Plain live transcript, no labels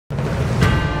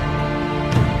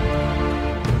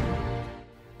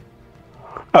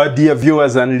Our dear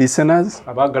viewers and listeners,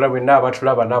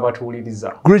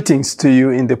 greetings to you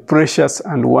in the precious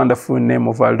and wonderful name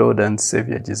of our Lord and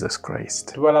Savior Jesus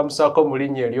Christ.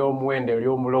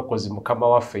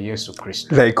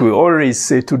 Like we always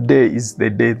say, today is the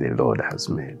day the Lord has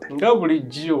made.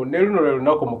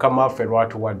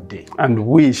 And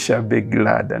we shall be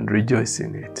glad and rejoice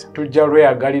in it.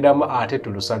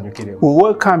 We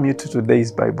welcome you to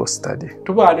today's Bible study,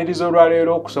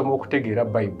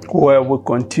 where we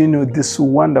continue this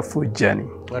wonderful journey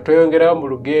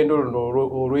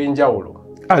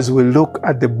as we look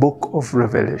at the book of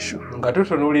Revelation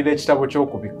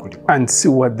and see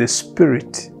what the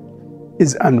Spirit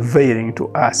is unveiling to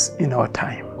us in our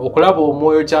time.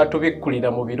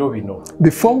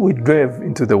 Before we delve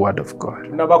into the Word of God,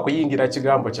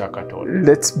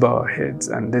 let's bow our heads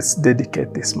and let's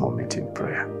dedicate this moment in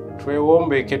prayer.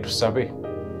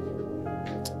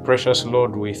 Precious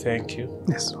Lord, we thank you.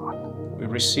 Yes, Lord. We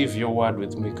receive your word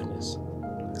with meekness.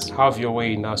 Have your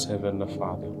way in us, Heavenly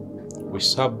Father. We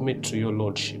submit to your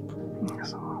Lordship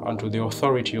and to the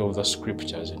authority of the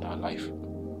Scriptures in our life.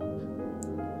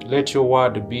 Let your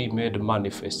word be made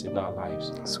manifest in our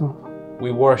lives.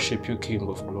 We worship you, King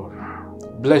of Glory.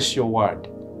 Bless your word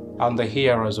and the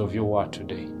hearers of your word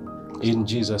today. In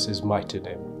Jesus' mighty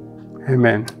name.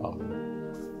 Amen.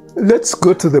 Amen. Let's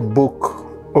go to the book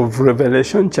of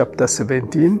Revelation chapter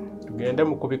 17.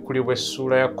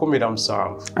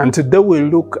 And today we'll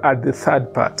look at the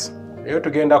third part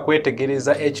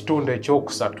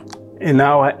in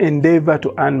our endeavor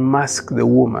to unmask the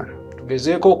woman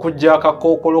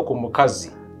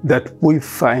that we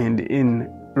find in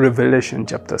Revelation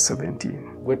chapter 17.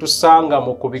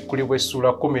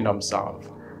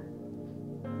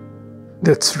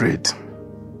 Let's read.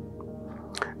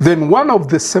 Then one of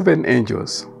the seven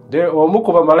angels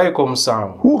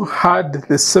who had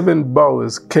the seven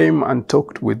bowls came and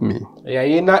talked with me,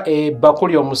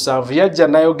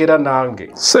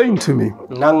 saying to me,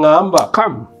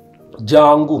 come,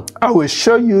 I will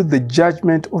show you the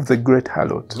judgment of the great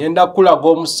harlot,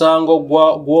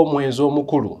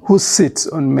 who sits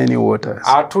on many waters,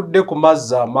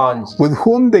 with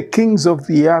whom the kings of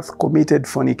the earth committed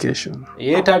fornication,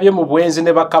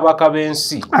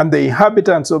 and the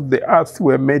inhabitants of the earth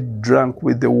were made drunk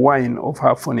with the wine of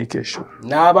her fornication.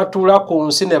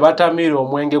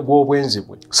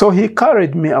 So he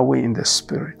carried me away in the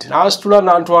spirit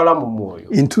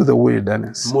into the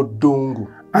wilderness,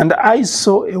 and I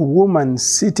saw a woman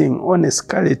sitting on a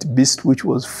scarlet beast which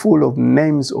was full of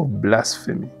names of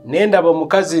blasphemy,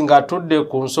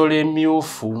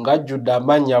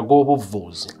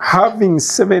 having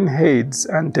 7 heads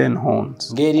and 10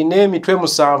 horns.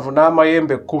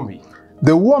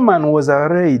 The woman was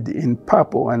arrayed in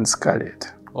purple and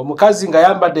scarlet,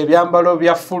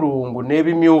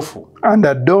 and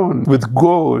adorned with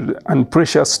gold and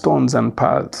precious stones and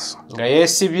pearls,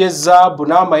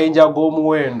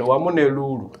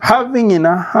 having in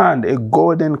her hand a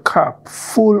golden cup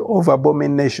full of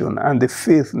abomination and the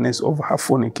filthiness of her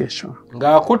fornication.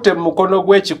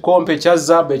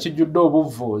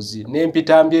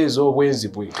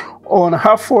 On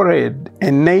her forehead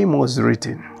a name was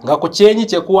written,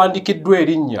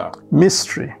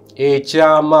 Mystery,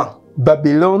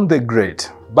 Babylon the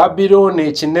Great,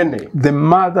 the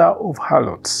mother of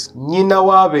harlots,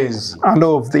 and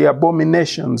of the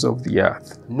abominations of the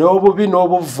earth.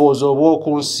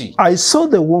 I saw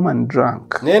the woman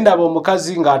drunk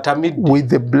with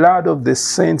the blood of the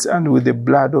saints and with the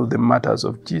blood of the martyrs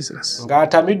of Jesus.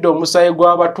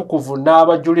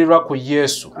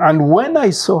 And when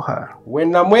I saw her,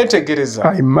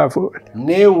 I marveled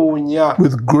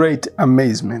with great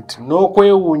amazement.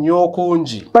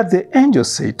 But the angel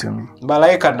said to me,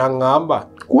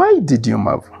 why did you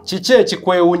marvel?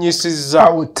 I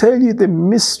will tell you the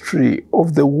mystery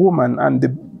of the woman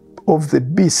and of the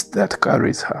beast that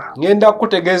carries her,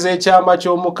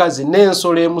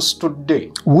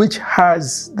 which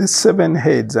has the 7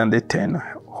 heads and the 10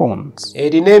 horns.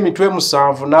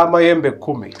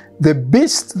 The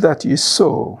beast that you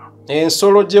saw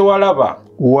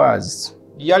was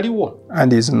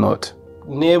and is not,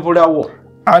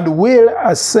 and will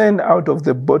ascend out of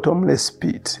the bottomless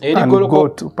pit and go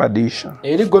to perdition.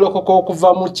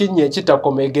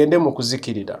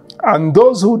 And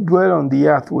those who dwell on the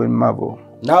earth will marvel,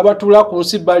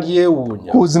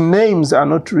 whose names are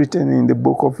not written in the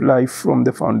book of life from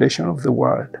the foundation of the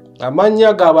world.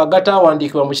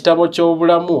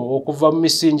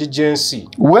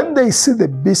 When they see the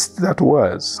beast that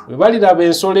was,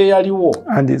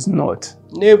 and is not,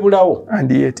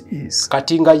 and yet is,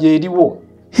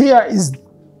 here is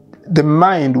the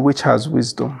mind which has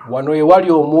wisdom. Wano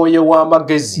ewali omwoyo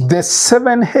w'amagezi. The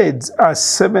 7 heads are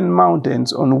 7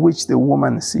 mountains on which the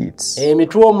woman sits.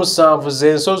 Emitwe omusanvu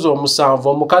z'ensozi omusanvu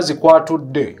omukazi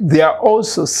kwatudde. There are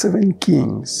also 7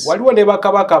 kings. Waliwo ne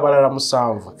bakabaka abalala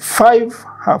 7. 5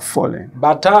 have fallen.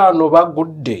 Bataano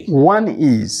bagudde. 1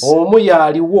 is. Omu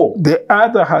yaaliwo. The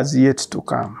other has yet to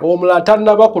come. Omulala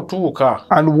tannaba kutuuka.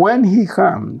 And when he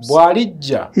comes,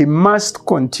 bw'alijja, he must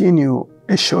continue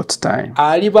a short time.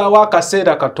 Alibaawo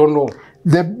akaseera katono.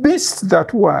 The beast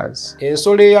that was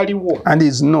ensolo eyaliwo and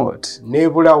is not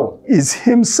n'ebulawo is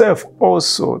himself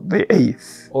also the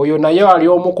 8th. Oyo naye ali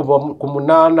omu ku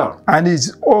 8 and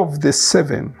is of the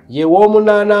 7 ye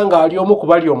w'omunaana ng'ali omu ku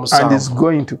bali omusanvu and is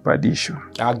going to perdition.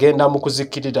 Agenda mu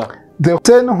kuzikirira. The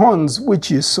 10 horns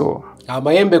which you saw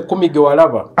amayembe 10 ge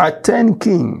walaba are 10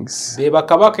 kings be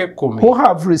bakabaka 10 who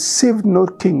have received no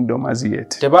kingdom as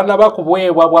yet, tebanaba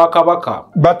kuweebwa bwakabaka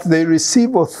but they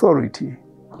receive authority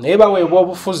naye baweebwa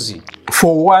obufuzi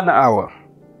for 1 hour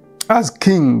as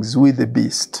kings with the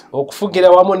beast. okufugira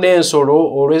wamu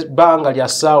n'ensolo olw'ebbanga lya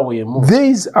ssaawa emu.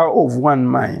 These are of one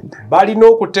mind. Balina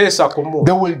okuteesa kumu.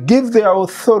 They will give their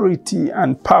authority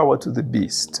and power to the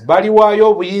beast. Baliwaayo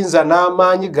obuyinza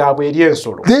n'amaanyi gaabwe eri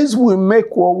ensolo. These will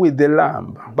make war with the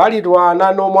lamb,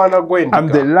 balirwana n'omwana gw'endiga,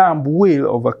 and the lamb will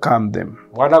overcome them.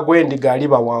 Mwana gw'endiga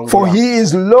alibawangula. For he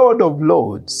is Lord of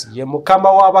lords, ye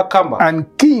mukama w'abakama, and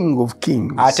King of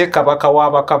kings. ate kabaka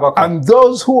w'abakabaka. And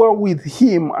those who are with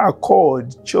him are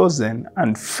called, chosen,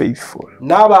 and faithful.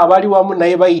 N'abo abali wamu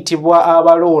naye bayitibwa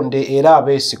abalonde era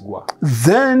abeesigwa.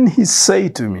 Then he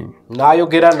said to me,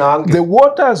 n'ayogera nange, the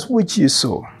waters which you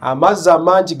saw, amazzi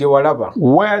amangi ge walaba,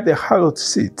 where the harlot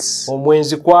sits,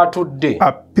 omwenzi kwatudde,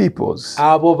 are peoples,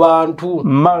 abo bantu,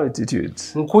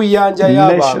 multitudes, nkuyanja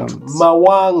y'abantu,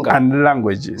 mawanga, and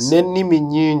languages, n'ennimi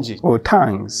nnyingi, or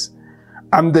tongues.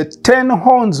 And the 10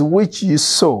 horns which you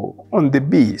saw on the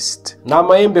beast,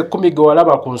 n'amayembe 10 ge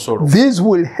walaba ku nsolo, these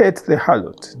will hate the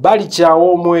harlot,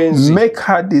 balikyawa omwenzi, make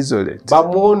her desolate,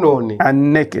 bamwonoone,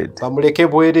 and naked, bamuleke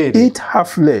bwereere, eat her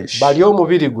flesh, balye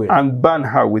omubiri gwe, and burn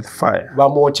her with fire.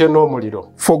 bamwokye n'omuliro.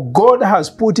 For God has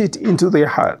put it into their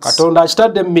hearts Katonda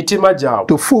akitadde mu mitima gyabwe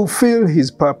to fulfill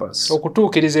his purpose,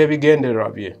 okutuukiriza ebigendererwa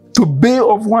bye, to be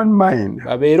of one mind,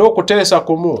 babeere okuteesa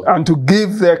kumu, and to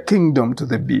give their kingdom to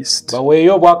the beast,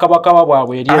 baweeyo obwakabaka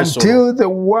bwabwe eri ensolo, until the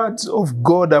words of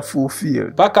God are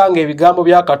fulfilled. paka ng'ebigambo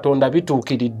bya Katonda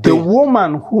bituukiridde. The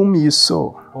woman whom you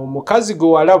saw omukazi gwe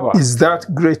walaba is that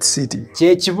great city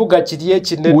ky'ekibuga kiri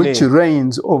ekinene which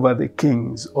reigns over the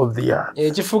kings of the earth.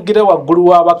 ekifugira waggulu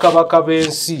w'abakabaka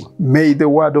b'ensi. May the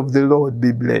word of the Lord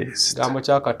be blessed. Ekigambo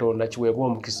kya Katonda kiweebwe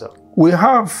omukisa. We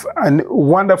have a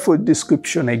wonderful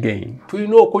description again.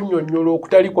 Tulina okunnyonnyola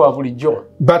okutali kwa bulijjo.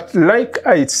 But like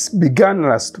I began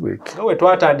last week, nga bwe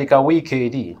twatandika wiiki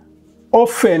eri,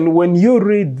 often when you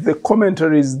read the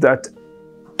commentaries that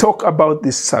talk about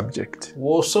this subject,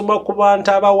 w'osoma ku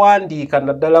bantu abawandiika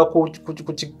naddala ku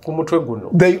mutwe guno,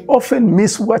 they often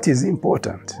miss what is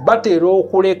important. bateera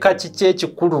okuleka kiki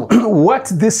ekikulu,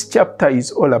 What this chapter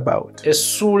is all about.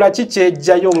 essuula ki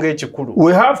ky'ejjayo ng'ekikulu.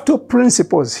 We have 2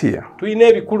 principles here. Tulina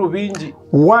ebikulu bingi.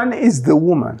 One is the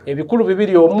woman, Ebikulu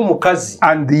bibiri, omu mukazi,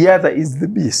 and the other is the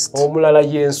beast. omulala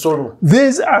y'ensolo.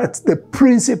 These are the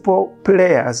principal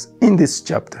players in this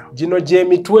chapter. Gino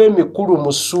gy'emitwe emikulu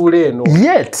mu ssuula eno.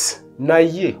 Yet,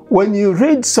 naye when you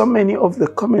read so many of the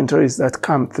commentaries that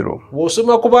come through,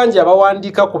 bw'osoma ku bangi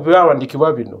abawandiika ku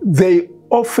byawandiikibwa bino, they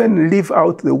often leave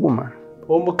out the woman.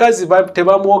 omukazi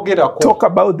tebamwogerako. Talk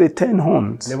about the 10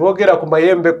 horns. Ne boogera ku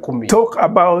mayembe 10. Talk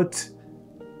about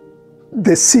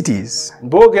the cities,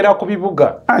 boogera ku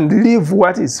bibuga, and leave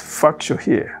what is factual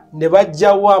here, ne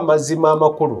bajjawo amazima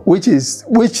amakulu,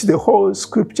 which the whole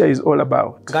scripture is all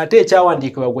about. ng'ate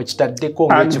ekyawandiikibwa gwe kitaddeko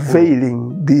ng'ekikulu.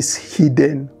 Unveiling this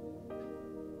hidden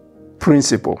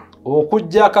principle.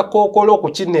 Okuggya akakookolo ku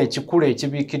kino ekikulu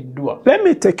ekibiikiddwa. Let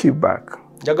me take you back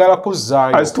Njagala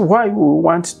kuzzaayo as to why we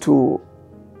want to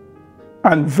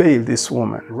unveil this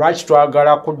woman. lwaki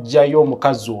twagala kuggyayo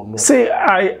omukazi ono. Say,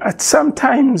 I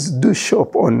sometimes do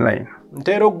shop online,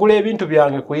 Nteera okugula ebintu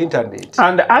byange ku internet,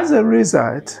 and as a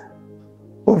result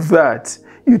of that,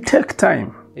 you take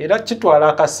time era kitwala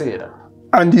akaseera,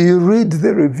 and you read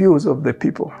the reviews of the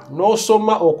people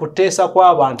n'osoma okuteesa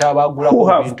kw'abantu abagula who ku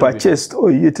have bintu bino, purchased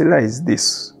or utilized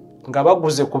this nga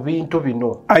baguze ku bintu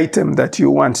bino, item that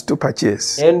you want to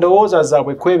purchase. endowooza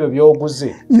zaabwe ku ebyo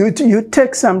by'oguze. You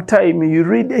take some time, you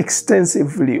read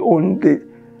extensively on the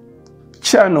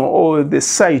channel or the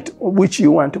site which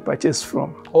you want to purchase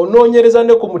from. Onoonyereza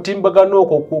ne ku mutimbagano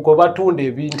okwo kwe batunda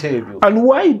ebintu ebyo. And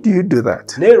why do you do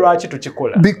that? Naye lwaki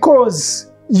tukikola?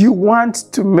 Because You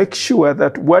want to make sure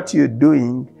that what you're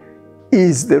doing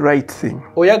is the right thing.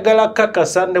 You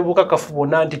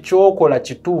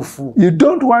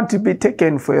don't want to be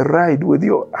taken for a ride with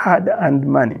your hard-earned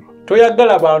money.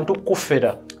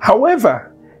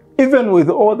 However, even with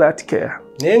all that care,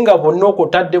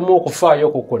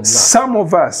 some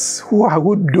of us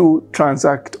who do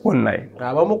transact online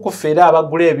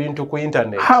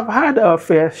have had our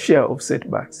fair share of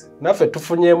setbacks.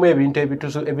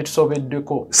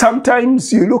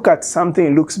 Sometimes you look at something,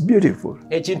 it looks beautiful.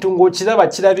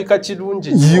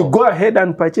 You go ahead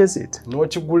and purchase it,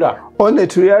 only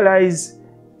to realize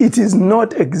it is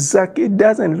not exactly, it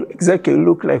doesn't exactly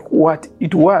look like what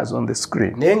it was on the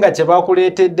screen.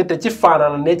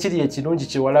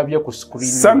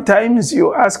 Sometimes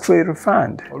you ask for a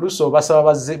refund.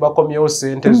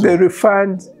 The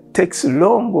refund takes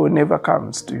long or never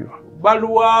comes to you.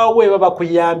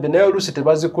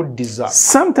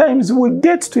 Sometimes we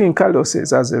get to incur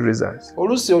losses as a result,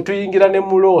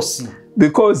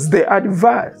 because the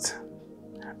advert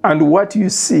and what you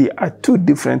see are two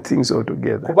different things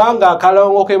altogether.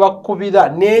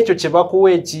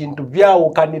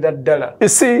 You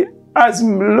see, as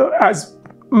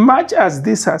much as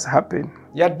this has happened,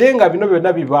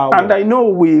 and I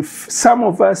know some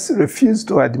of us refuse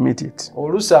to admit it,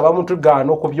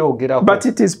 but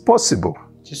it is possible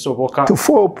to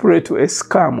fall prey to a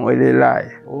scam or a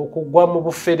lie.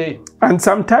 And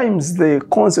sometimes the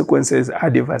consequences are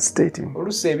devastating.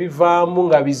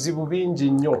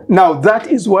 Now that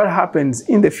is what happens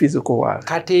in the physical world.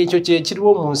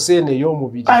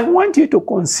 I want you to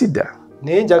consider,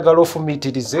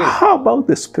 how about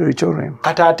the spiritual realm?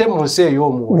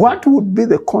 What would be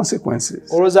the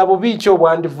consequences?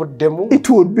 It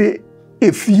would be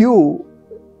if you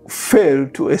fail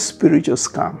to a spiritual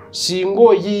scam.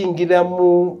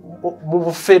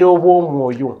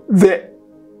 The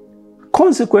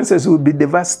consequences will be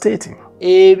devastating.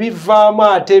 The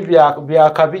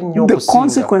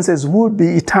consequences will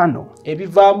be eternal.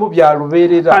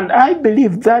 And I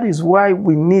believe that is why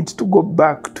we need to go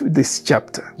back to this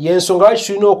chapter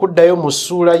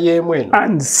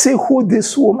and see who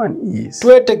this woman is,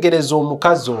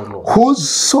 whose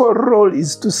sole role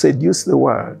is to seduce the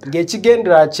world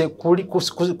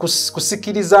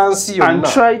and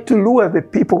try to lure the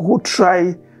people who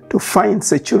try to find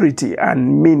security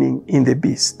and meaning in the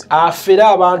beast.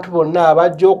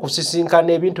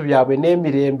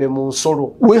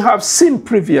 We have seen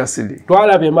previously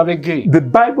the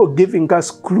Bible giving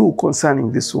us clue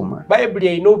concerning this woman.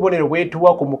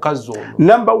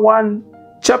 Number 1,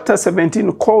 chapter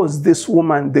 17 calls this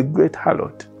woman the great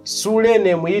harlot,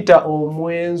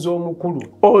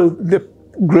 or the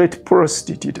great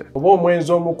prostitute.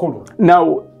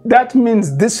 Now, that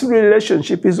means this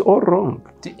relationship is all wrong.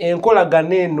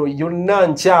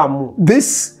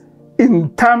 This, in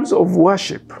terms of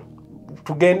worship,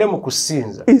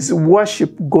 is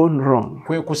worship gone wrong.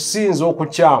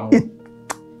 It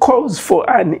calls for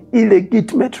an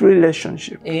illegitimate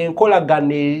relationship.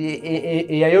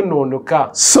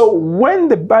 So when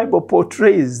the Bible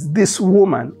portrays this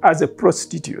woman as a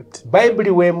prostitute,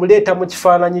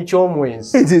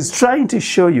 it is trying to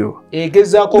show you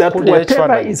that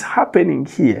whatever is happening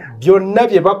here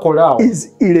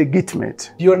is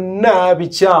illegitimate,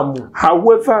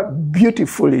 however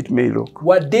beautiful it may look.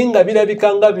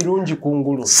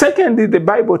 Secondly, the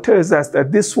Bible tells us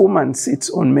that this woman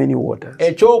sits on many waters.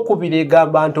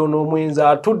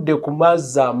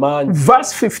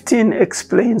 Verse 15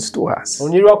 explains to us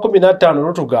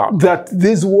that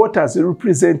these waters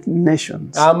represent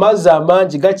nations.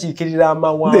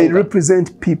 They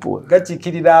represent people.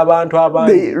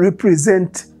 They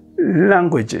represent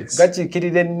languages.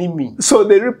 So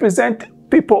they represent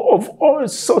people of all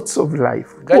sorts of life,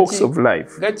 walks of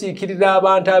life,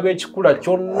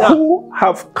 who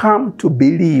have come to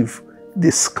believe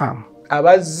this scam.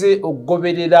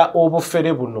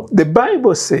 The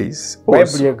Bible says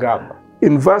also,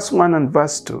 in verse 1 and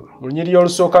verse 2,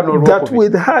 that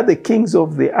with her the kings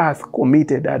of the earth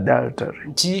committed adultery.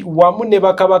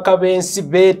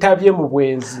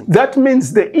 That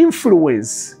means the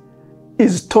influence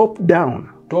is top down.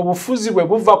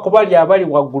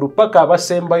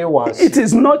 It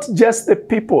is not just the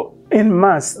people en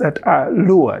masse that are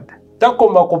lured,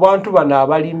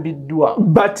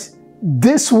 but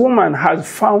this woman has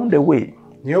found a way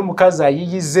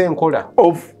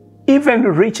of even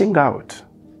reaching out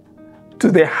to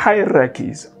the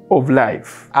hierarchies of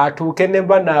life to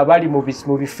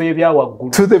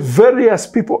the various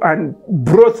people and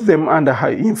brought them under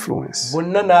her influence.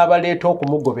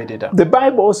 The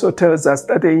Bible also tells us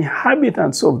that the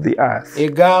inhabitants of the earth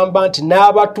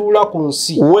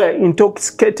were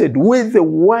intoxicated with the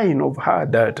wine of her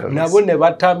adulteries.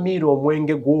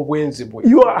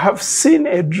 You have seen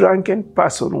a drunken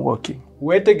person walking.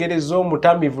 They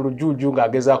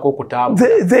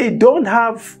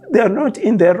are not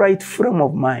in the right frame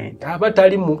of mind.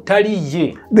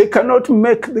 They cannot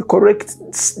make the correct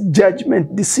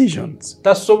judgment decisions.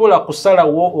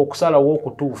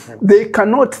 They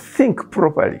cannot think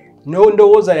properly.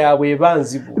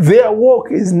 Their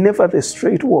walk is never the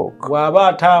straight walk.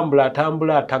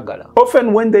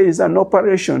 Often when there is an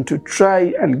operation to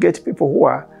try and get people who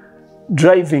are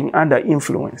driving under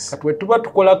influence,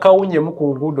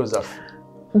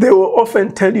 they will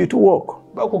often tell you to walk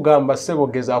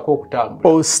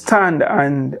or stand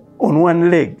and on one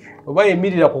leg.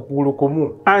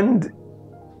 And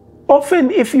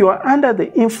often if you are under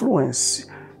the influence,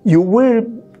 you will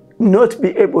not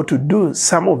be able to do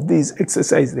some of these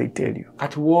exercises they tell you. I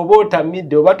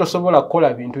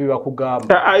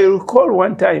recall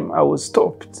one time I was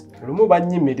stopped. I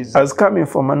was coming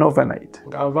from an overnight.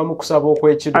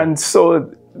 And so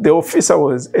the officer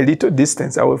was a little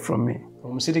distance away from me. He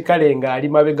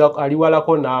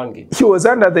was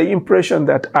under the impression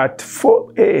that at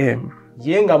 4 a.m.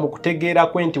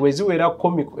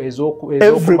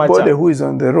 everybody who is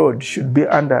on the road should be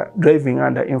driving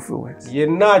under influence.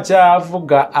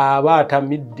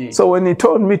 So when he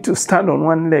told me to stand on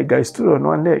one leg, I stood on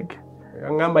one leg.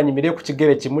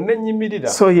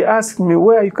 So he asked me,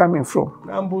 where are you coming from?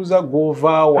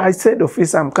 I said,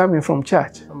 officer, I'm coming from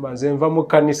church.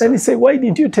 Then he said, why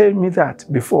didn't you tell me that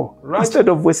before, instead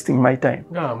of wasting my time?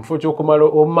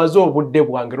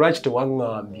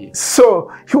 So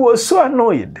he was so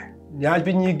annoyed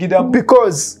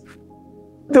because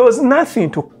there was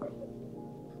nothing to...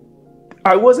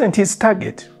 I wasn't his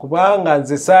target. His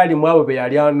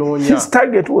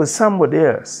target was somebody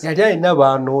else.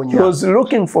 He was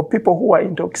looking for people who are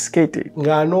intoxicated.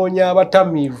 Now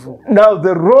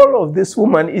the role of this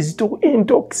woman is to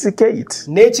intoxicate.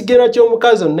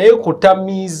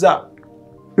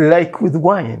 Like with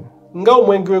wine.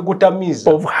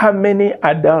 Of how many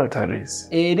adulteries.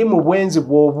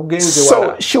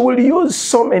 So she will use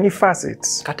so many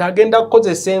facets to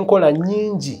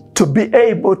be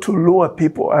able to lure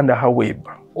people under her web.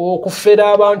 And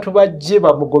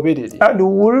we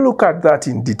will look at that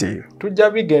in detail.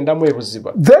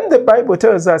 Then the Bible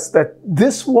tells us that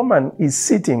this woman is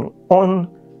sitting on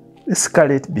the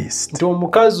scarlet beast. The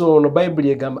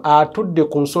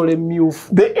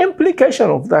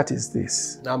implication of that is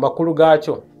this.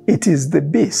 It is the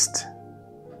beast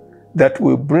that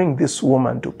will bring this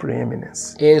woman to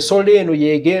preeminence.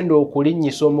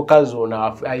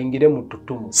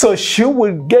 So she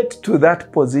will get to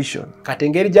that position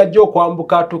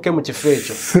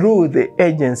through the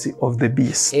agency of the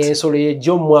beast.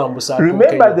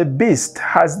 Remember, the beast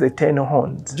has the 10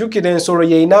 horns.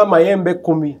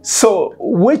 So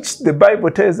which the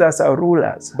Bible tells us are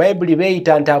rulers.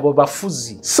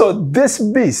 So this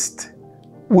beast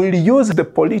will use the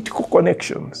political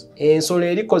connections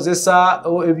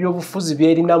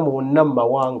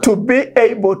to be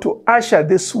able to usher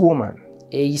this woman,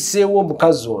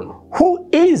 who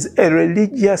is a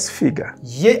religious figure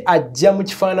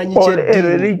or a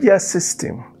religious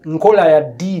system.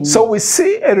 So we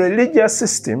see a religious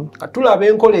system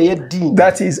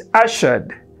that is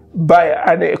ushered by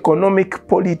an economic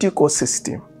political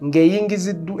system.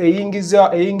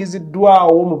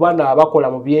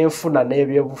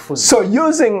 So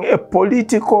using a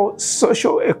political,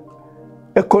 social,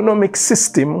 economic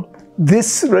system,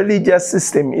 this religious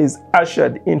system is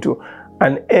ushered into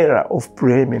an era of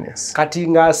preeminence. The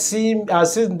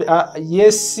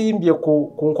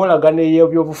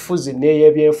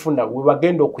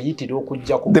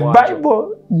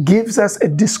Bible gives us a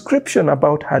description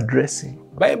about her dressing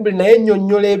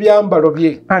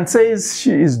and says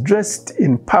she is dressed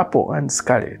in purple and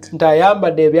scarlet.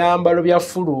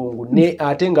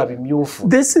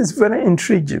 This is very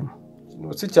intriguing,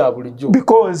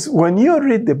 because when you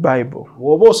read the Bible,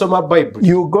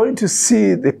 you're going to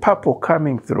see the purple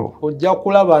coming through.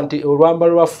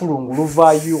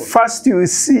 First, you will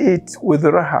see it with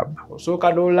Rahab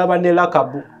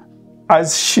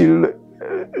as she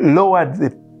lowered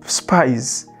the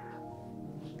spies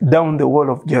down the wall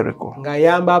of Jericho.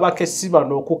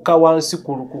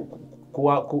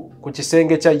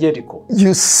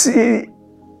 You see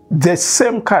the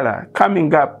same color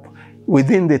coming up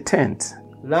within the tent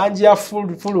langi ya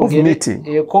fulu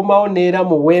ekomawo neera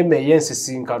mu weema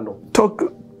ey'ensisinkano,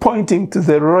 pointing to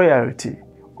the royalty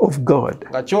of God.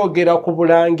 nga kyogera ku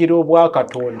bulangiro bwa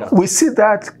Katonda. We see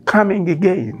that coming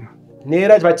again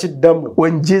neera bakiddamu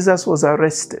when Jesus was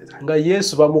arrested nga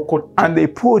Yesu bamukutte, and they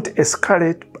put a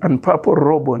scarlet and purple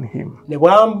robe on him, ne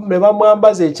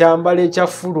bamwambaza ekyambalo ekya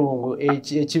fulungu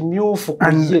ekimyufu ku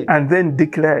ye, and then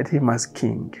declared him as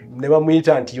king. ne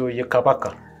bamuyita nti yoye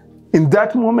kabaka. In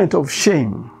that moment of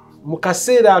shame, mu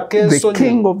kaseera ak'ensonyi, the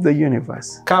king of the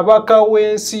universe kabaka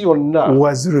w'ensi yonna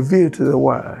was revealed to the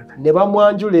world ne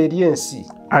bamwanjula eri ensi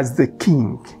as the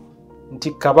king.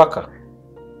 nti kabaka.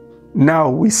 Now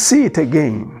we see it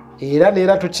again. Era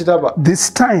neera tukiraba. This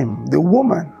time the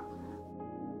woman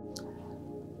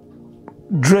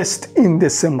dressed in the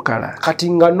same color.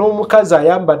 Kati nga n'omukazi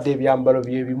ayambadde ebyambalo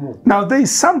bye bimu. Now there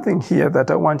is something here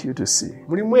that I want you to see.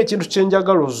 Mulimu ekintu kye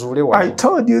njagala ozuule wano. I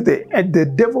told you the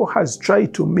devil has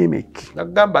tried to mimic.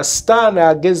 Nagamba Sitaani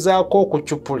agezaako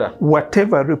okucupula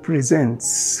whatever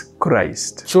represents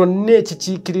Christ. kyonna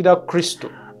ekikiikirira Kristo.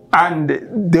 And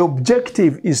the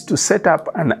objective is to set up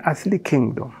an earthly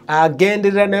kingdom.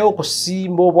 Agenderera naye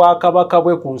okusimba obwakabaka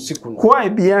bwe ku nsi kuno. Why?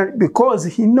 Because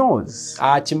he knows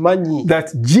akimanyi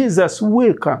that Jesus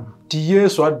will come.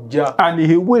 Yesu ajja. And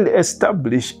he will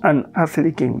establish an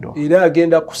earthly kingdom. Era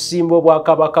agenda kusimba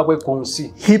obwakabaka bwe ku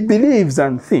nsi. He believes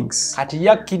and thinks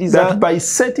that by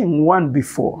setting one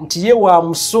before, nti ye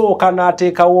waamusooka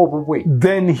n'ateekawo obubwe,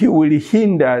 then he will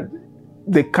hinder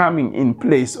the coming in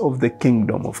place of the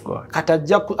kingdom of God.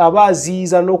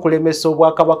 Abaziiza n'okulemesa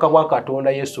obwakabaka bwa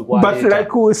Katonda Yesu bw'aleeta. But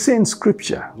like we see in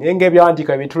scripture, naye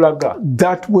ng'ebyawandiika bitulaga,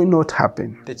 that will not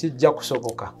happen. tekijja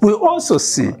kusoboka. We also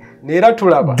see neera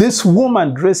tulaba this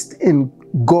woman dressed in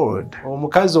gold,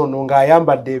 omukazi ono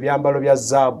ng'ayambadde ebyambalo bya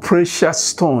zaabu, precious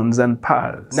stones and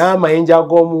pearls, n'amayinja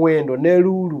ag'omuwendo ne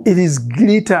luulu. It is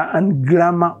glitter and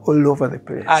glamour all over the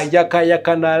place.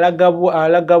 Ayakayaka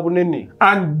n'alaga bunene.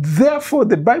 And therefore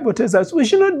the Bible tells us we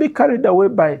should not be carried away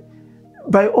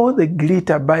by all the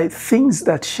glitter, by things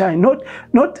that shine. Not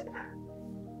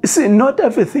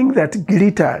everything that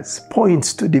glitters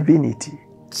points to divinity.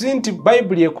 Sinti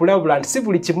Bible ekulabula nti si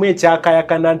buli kimu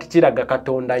ekyakayakana nti kiraga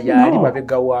Katonda yali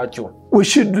mabega waakyo. We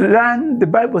should learn, the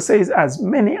Bible says, as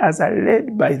many as are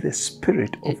led by the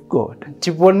Spirit of God.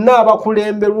 Nti bonna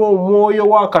abakulemberwa omwoyo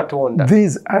wa Katonda.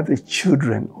 These are the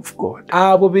children of God.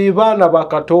 Abo be baana ba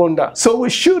Katonda. So we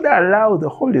should allow the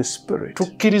Holy Spirit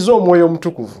tukkirize omwoyo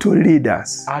omutukuvu to lead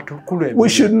us. Atukulembere. We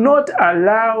should not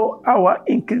allow our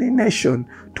inclination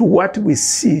to what we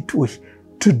see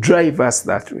to drive us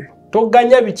that way.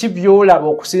 Toganya biki byolaba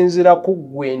okusinziira ku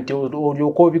ggwe nti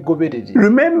olyoka obigoberere.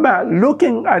 Remember,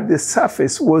 looking at the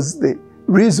surface was the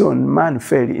reason man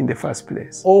fell in the first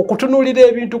place. Okutunulira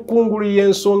ebintu kungulu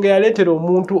y'ensonga yaleetera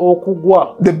omuntu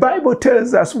okugwa. The Bible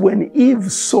tells us when Eve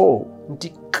saw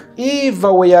nti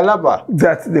Eva we yalaba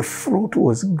that the fruit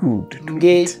was good,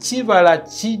 ng'ekibala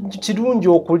kirungi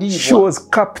okuliibwa, she was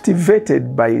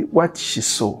captivated by what she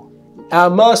saw.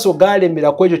 Amaaso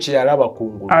galemera ku ekyo kye yalaba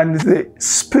kungulu. And the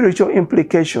spiritual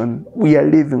implication we are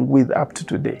living with up to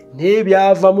today.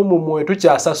 N'ebyavamu mu mwoyo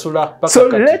tukyasasula. So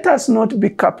let us not be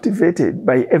captivated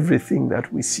by everything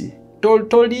that we see.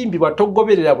 Tolimbibwa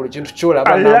togoberera buli kintu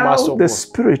ky'olaba n'amaaso go. Allow the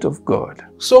Spirit of God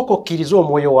sooka okkiriza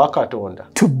omwoyo wa Katonda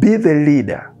to be the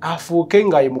leader, afuuke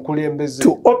nga ye mukulembeze,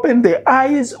 to open the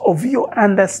eyes of your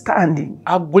understanding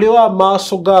aggulewo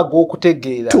amaaso go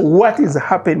ag'okutegeera to what is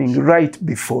happening right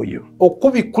before you.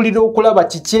 Okubikkulira okulaba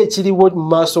kiki ekiriwo mu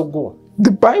maaso go.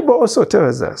 The Bible also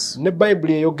tells us ne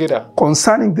Bible eyogera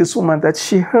concerning this woman that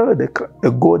she held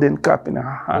a golden cup in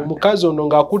her hand. Omukazi ono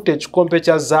ng'akutte ekikompe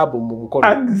kya zaabu mu mukono.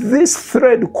 And this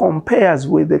thread compares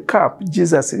with the cup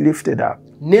Jesus lifted up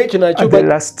n'ekyo at the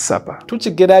Last Supper.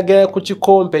 Tukigeragera ku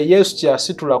kikompe Yesu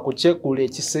kyasitula ku kyekula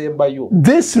ekisembayo.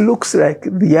 This looks like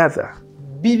the other,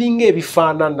 biringa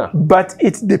ebifaanana, but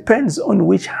it depends on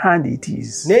which hand it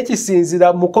is.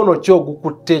 N'ekisinzira mukono ki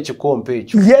ogukutte ekikompe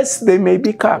ekyo. Yes, they may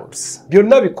be cups,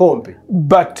 byonna bikompe,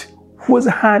 but whose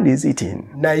hand is it in?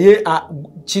 Naye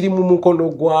kiri mu mukono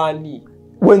gwani?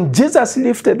 When Jesus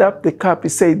lifted up the cup, he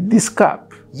said, this cup.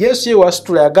 Yesu ye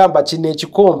wasitula yagamba kino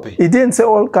ekikompe. He didn't say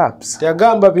all cups.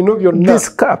 Yagamba bino byonna. This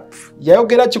cup.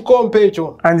 Yayogera kikompe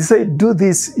ekyo. And he said, do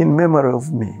this in memory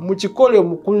of me. Mukikole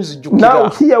mukunzijukira. Now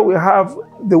here we have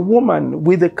the woman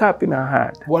with the cup in her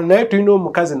hand, naye tulina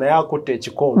omukazi naye akutte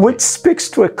ekikompe, which speaks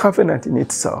to a covenant in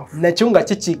itself. Nakyo nga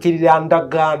kikiikirira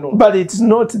ndagaano. But it's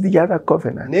not the other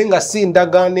covenant. Naye nga si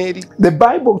ndagaano eri. The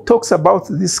Bible talks about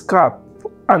this cup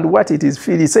and what it is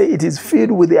filled. It says it is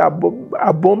filled with the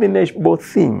abominable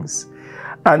things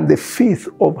and the fifth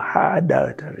of her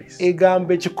adulteries.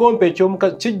 Egambe kikompe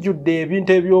eky'omukazi kijjudde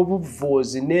ebintu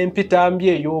eby'obuvvoozi n'empitambi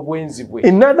ey'obwenzi bwe.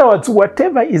 In other words,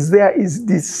 whatever is there is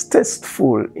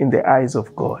distasteful in the eyes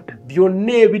of God.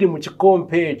 Byonna ebiri mu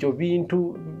kikompe ekyo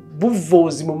bintu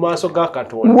buvvoozi mu maaso ga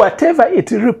Katonda. Whatever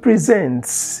it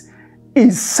represents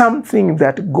is something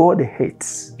that God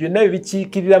hates. Byonna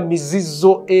bikiikirira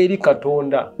mizizo eri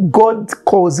Katonda. God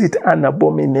calls it an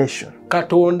abomination.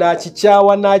 Katonda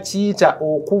akikyawa n'akiyita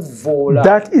okuvvoola.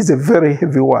 That is a very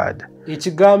heavy word.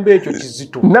 Ekigambo ekyo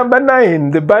kizito. Number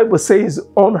 9, the Bible says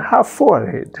on her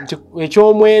forehead,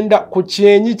 ekyomwenda ku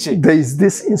kyenyi kye, there is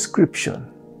this inscription.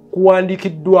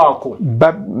 Kuwandikiddwako.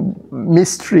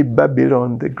 Mystery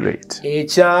Babylon the Great.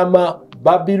 Ekyama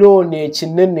Babiloni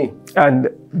ekinene. And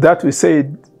that we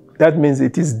said, that means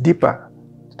it is deeper.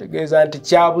 Tegeeza nti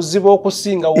kya buzibu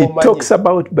okusinga w'omanyi. It talks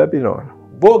about Babylon.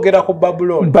 Boogera ku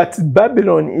Babylon. But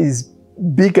Babylon is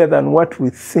bigger than what we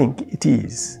think it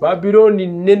is. Babyloni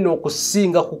nnene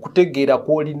okusinga ku kutegeera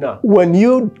kw'olina. When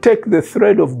you take the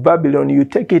thread of Babylon, you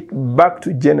take it back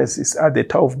to Genesis at the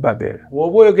Tower of Babel.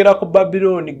 Bw'oba oyogera ku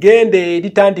Babyloni, genda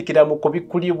eritandikira mu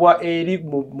kubikkulibwa eri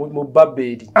mu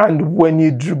Babeli. And when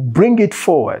you bring it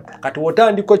forward kati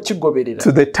wotandika okigoberera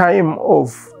to the time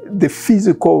of the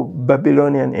physical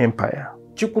Babylonian Empire,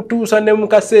 kikutuusa ne mu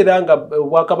kaseera nga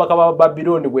obwakabaka bwa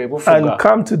Babyloni bwe bufuga. and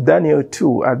come to Daniel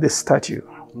 2 at the statue,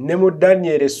 ne mu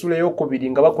Daniel essula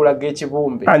ey'okubiri nga bakulaga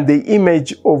ekibumbe, and the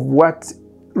image of what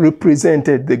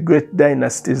represented the great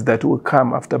dynasties that will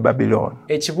come after Babylon.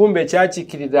 Ekibumbe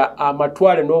kyakiikirira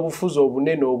amatwale n'obufuzi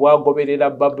obunene obwagoberera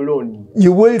Babyloni.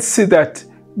 You will see that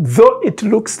though it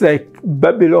looks like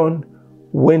Babylon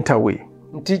went away,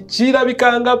 nti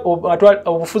kirabikanga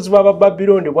obufuzi bwa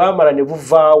Babyloni bwamala ne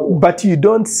buvaawo, but you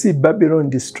don't see Babylon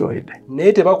destroyed.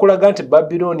 naye tebakulaga nti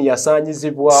Babyloni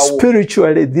yasaanyizibwawo.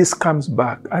 Spiritually, this comes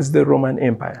back as the Roman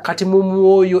Empire. Kati mu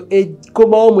mwoyo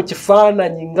ekomawo mu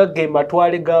kifaananyi nga ge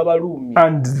matwale g'Abaruumi.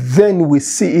 And then we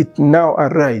see it now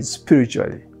arise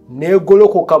spiritually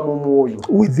N'egolokoka mu mwoyo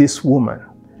with this woman.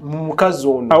 mu mukazi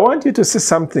ono. I want you to see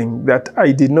something that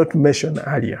I did not mention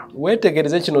earlier.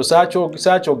 Weetegereze kino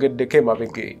saakyogeddeko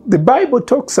emabega. The Bible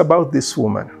talks about this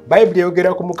woman Bayibuli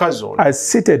eyogera ku mukazi ono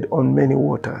as seated on many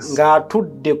waters.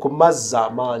 ng'atudde ku mazzi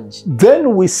amangi.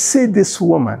 Then we see this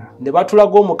woman Ne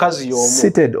batulaga omukazi y'omu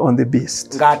seated on the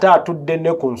beast. ng'ate atudde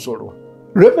ne ku nsolo.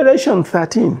 Revelation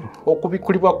 13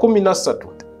 Okubikkulibwa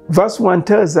 13 verse 1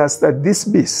 tells us that this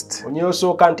beast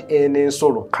onyosooka nti eno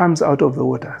ensolo comes out of the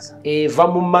waters. eva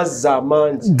mu mazzi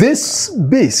amangi. This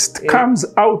beast comes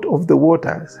out of the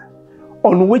waters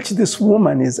on which this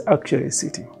woman is actually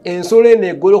sitting. Ensolo eno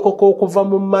egolokoka okuva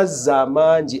mu mazzi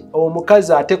amangi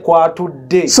omukazi ate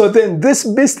kwatudde. So then this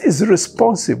beast is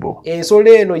responsible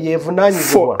Ensolo eno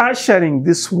yeevunaanyizibwa for ushering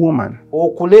this woman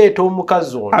okuleeta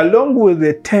omukazi ono along with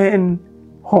the 10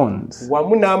 horns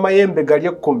wamu n'amayembe gali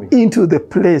 10 into the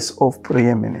place of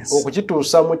preeminence.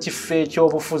 okukituusa mu kifo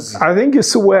eky'obufuzi. I think you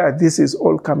see where this is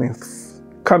all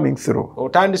coming through.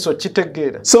 Otandise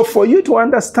okitegeera. So for you to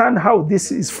understand how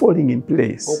this is falling in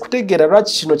place, Okutegeera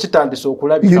lwaki kino kitandise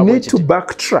okulabika you bwe need to kiti.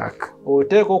 backtrack.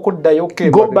 Oteeka okuddayo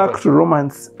Go back to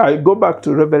go back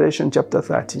to Revelation chapter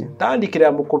 13.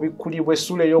 tandikira mu kubikkulibwa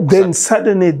essula Then ey'okusatu.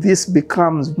 suddenly this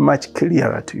becomes much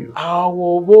clearer to you.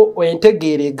 Awo oba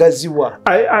entegeera egaziwa.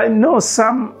 I know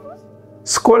some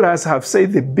scholars have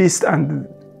said the beast and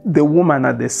the woman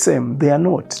are the same. They are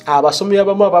not. Abasomi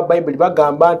abamu aba Bayibuli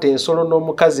bagamba nti ensolo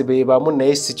n'omukazi be bamu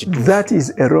naye si kituufu. That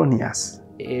is erroneous.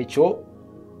 Ekyo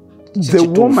The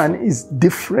woman is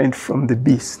different from the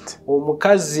beast.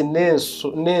 omukazi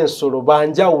n'ensolo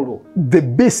banjawulo. The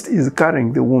beast is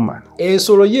carrying the woman.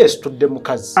 Ensolo yeesitudde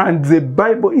mukazi. And the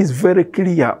Bible is very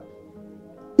clear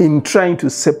in trying to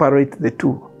separate the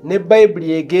two. Ne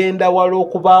Bayibuli egenda wala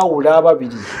okubaawula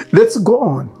ababiri. Let's go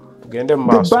on. Tugende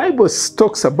mu The maaso. Bible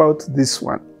talks about this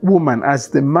woman as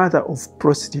the mother of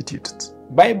prostitutes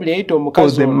Bayibuli eyita or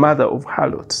omukazi the ono mother of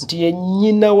harlots. nti ye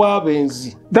nnyina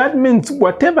w'abenzi. That means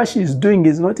whatever she's doing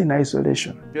is not in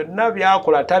isolation. Byonna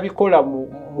by'akola tabikola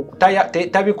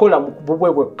mu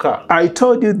bubwe bwekka. I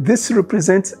told you this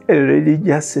represents a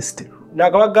religious system.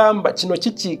 Nagabagamba kino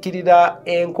kikiikirira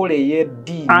enkola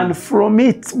ey'eddiini. And from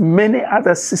it, many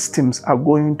other systems are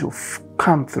going to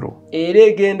come through Era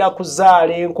egenda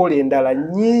kuzaala enkola endala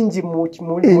nnyingi mu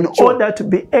in kyo. order to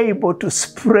be able to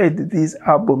spread these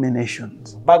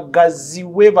abominations.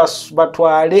 Bagaziwe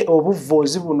batwale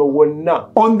obuvvoozi buno bwonna.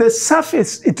 On the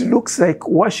surface, it looks like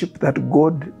worship that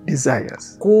God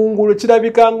desires, Kungulu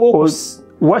kirabika or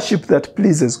worship that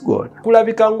pleases God.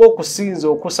 ng'okusinza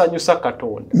okusanyusa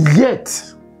Katonda.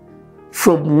 Yet,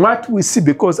 from what we see,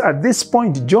 because at this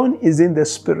point, John is in the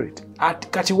spirit,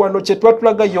 kati wano kye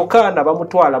twatulaga Yokaana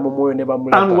bamutwala mu mwoyo ne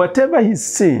bamulaga. And whatever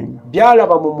he's seeing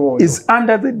by'alaba mu mwoyo is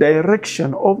under the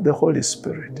direction of the Holy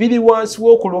Spirit. biri wansi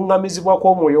w'okulungamizibwa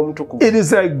kw'omwoyo omutukuvu. It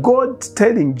is like God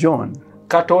telling John,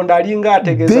 Katonda alinga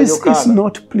ategeeza this is Yokaana,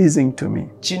 not pleasing to me.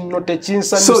 kino So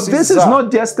tekinsanyusizza. this is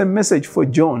not just a message for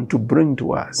John to bring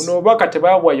to us. Buno obubaka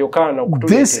tebaabwa Yokaana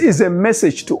This okutuleetera. is a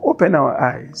message to open our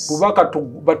eyes, Bubaka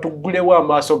batuggulewo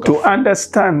amaaso to gaffe.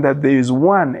 understand that there is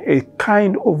a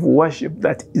kind of worship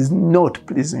that is not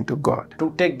pleasing to God.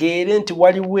 Tutegeere nti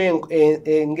waliwo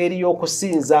engeri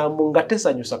y'okusinzaamu nga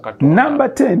tesanyusa Katonda. Number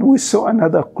 10, we saw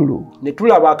another clue Ne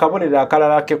tulaba akabonero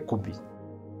akalala k'ekkubi.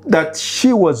 that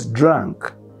she was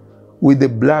drunk with the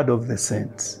blood of the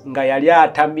saints, Nga yali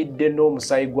atamidde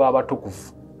n'omusaayi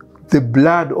gw'abatukuvu. the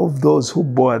blood of those who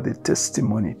bore the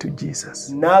testimony to Jesus.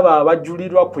 N'abo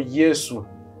abajulirwa ku Yesu.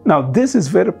 Now, this is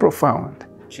very profound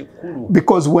Kikulu.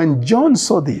 because when John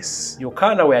saw this,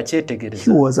 Yokaana we he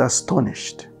yakyetegereza. was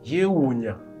astonished.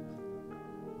 Yeewuunya.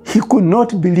 He could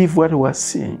not believe what he was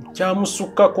seeing.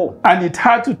 Kyamusukkako. And it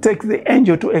had to take the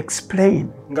angel to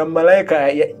explain Nga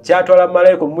kyatwala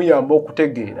malayika omuyamba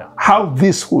okutegeera how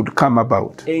this would come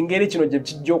about. engeri kino gye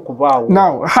kijja okubaawo.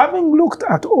 Now, having looked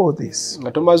at all this,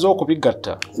 Nga tumaze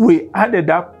okubigatta we added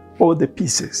up all the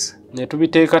pieces ne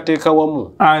tubiteekateeka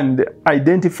wamu and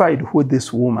identified who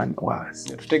this woman was.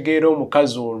 ne tutegeera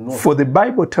omukazi ono. For the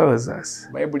Bible tells us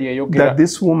Bayibuli eyogera that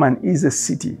this woman is a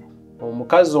city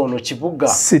omukazi ono kibuga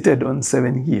seated on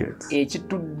 7 hills.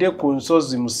 ekitudde ku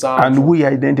nsozi And musanvu. we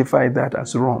identified that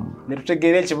as Rome. Ne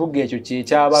tutegeera ekibuga ekyo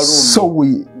ky'ekyabaruumi. So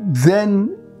we then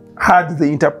had the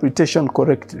interpretation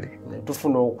correctly Ne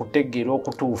tufuna okutegeera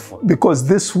okutuufu.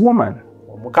 because this woman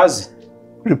Omukazi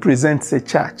represents a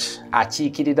church.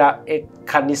 akiikirira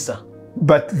ekkanisa.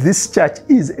 But this church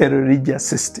is a religious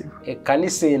system.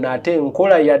 Ekkanisa eno ate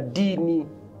enkola ya ddiini.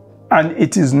 And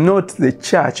it is not the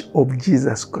church of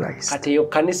Jesus Christ. Kati eyo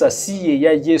kkanisa si ye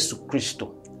ya Yesu Kristo.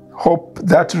 Hope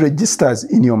that registers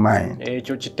in your mind.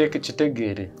 Ekyo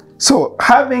kitegeere. So,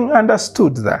 having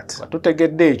understood that Nga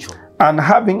tutegedde ekyo and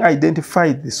having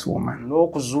identified this woman,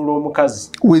 n'okuzuula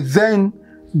omukazi we then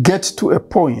get to a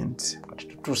point kati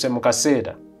tutuuse mu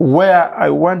kaseera where I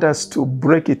want us to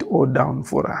break it all down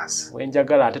for us.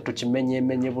 wenjagala ate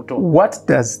tukimenyeemenye buto. What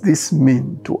does this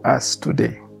mean to us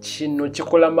today? Kino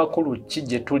kikola makulu ki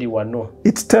gye tuli wano.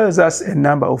 It tells us a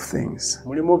number of things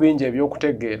Mulimu bingi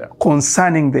ebyokutegeera.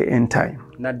 concerning the end time.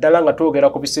 Naddala nga twogera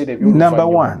ku biseera Number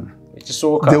eby'oluvannyuma. one,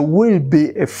 Ekisooka there will be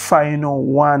a final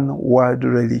one world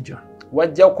religion.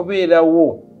 wajja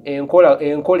kubeerawo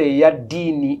enkola eya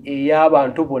ddiini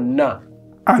ey'abantu bonna.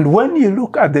 And when you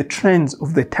look at the trends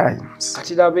of the times,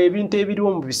 Kati laba ebintu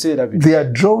ebiriwo mu biseera bino they are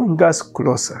drawing us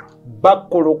closer,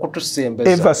 bakola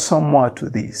okutusembeza ever somewhere to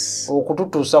this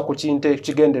okututuusa ku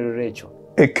kigendererwa ekyo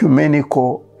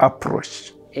ecumenical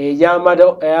approach,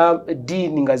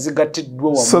 ey'eddiini nga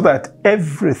zigattiddwa so wamu. that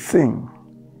everything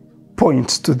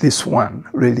points to this one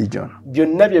religion.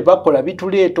 Byonna bye bakola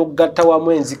bituleeta okugatta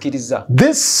wamu enzikiriza.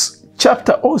 This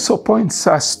chapter also points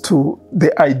us to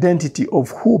the identity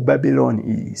of who Babylon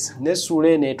is. N'essuula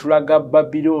eno etulaga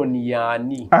Babilooni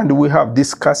y'ani. And we have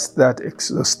discussed that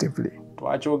exhaustively.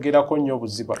 Twakyogerako nnyo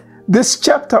buziba. This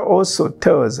chapter also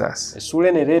tells us Essuula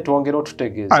eno era etwongera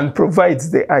otutegeeza and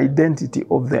provides the identity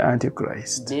of the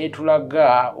Antichrist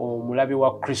n'etulaga omulabe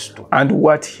wa Kristo and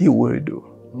what he will do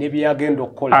ne by'agenda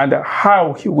okukola and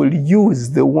how he will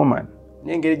use the woman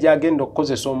n'engeri gy'agenda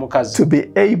okukozesa omukazi to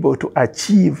be able to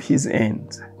achieve his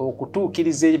ends.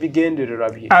 okutuukiriza ebigendererwa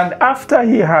bye. And after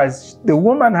the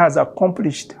woman has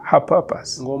accomplished her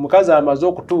purpose, Ng'omukazi amaze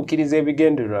okutuukiriza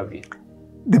ebigendererwa bye.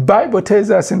 the Bible tells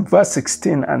us in verse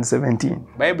 16 and 17,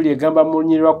 Bayibuli egamba mu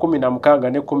lunyiriri lwa 16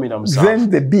 ne 17. then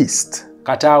the beast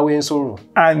Kataawa ensolo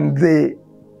and the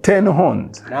 10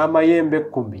 horns n'amayembe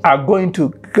 10 are going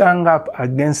to gang up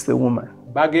against the woman.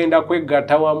 bagenda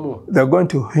kwegatta wamu They're going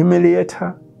to humiliate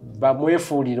her.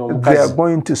 bamwefuulire They are omukazi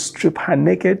going to strip her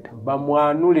naked.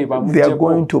 bamwanule They are bamuggyeko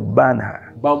going to burn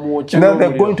her. bamwokye Now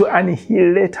they're going n'omuliro. to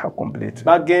annihilate her completely.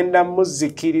 Bagenda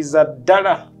muzikiriza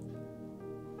ddala.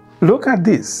 Look at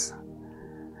this.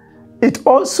 It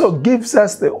also gives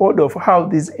us the order of how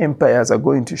these empires are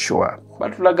going to show up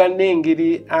Batulaga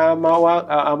n'engeri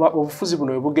obufuzi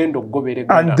buno bwe bugenda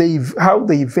okugoberagana and how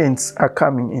the events are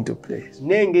coming into place.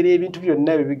 n'engeri ebintu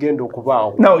byonna bye bigenda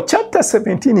okubaawo. Now, chapter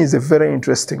 17 is a very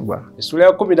interesting one Essula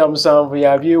ya 17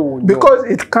 ya byewuunyo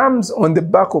because it comes on the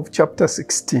back of chapter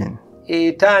 16.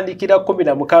 etandikira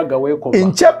 16 weekoma.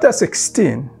 In chapter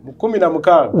 16, Mu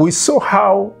 16 we saw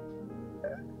how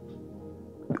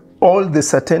all the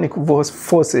satanic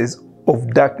forces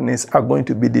of darkness are going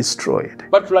to be destroyed.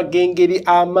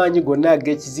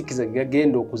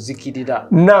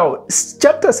 Now,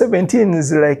 chapter 17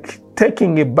 is like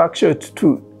taking a backshot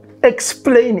to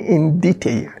explain in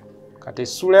detail who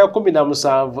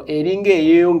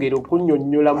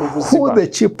the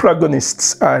chief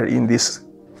protagonists are in this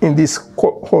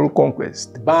whole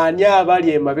conquest.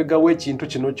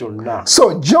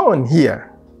 So John here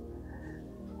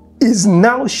is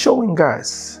now showing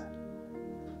us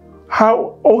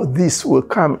how all this will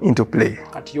come into play.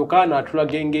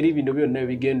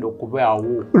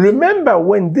 Remember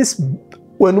when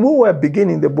we were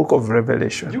beginning the book of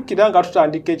Revelation,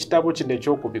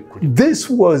 this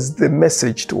was the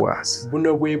message to us.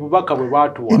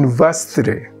 In verse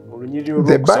 3,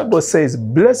 the Bible says,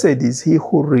 "Blessed is he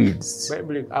who reads,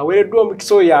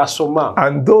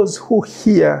 and those who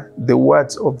hear the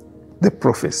words of the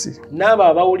prophecy,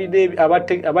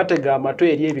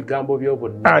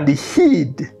 and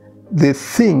heed the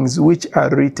things which are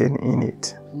written in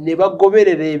it."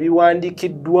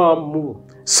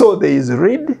 So there is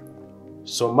read,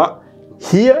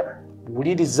 hear,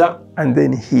 and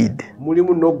then heed.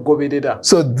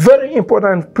 So very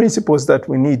important principles that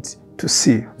we need to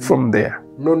see from there.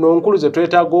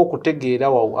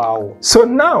 So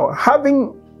now,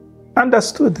 having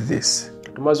understood this,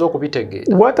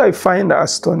 what I find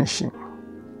astonishing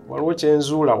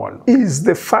is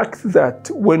the fact that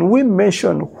when we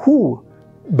mention who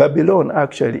Babylon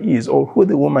actually is, or who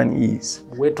the woman is,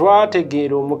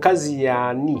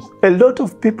 a lot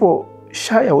of people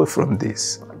shy away from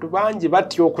this.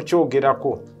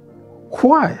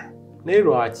 Why?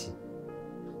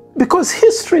 Because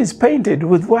history is painted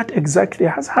with what exactly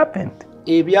has happened.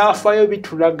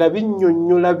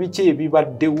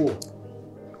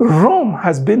 Rome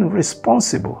has been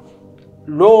responsible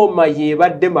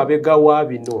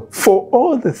for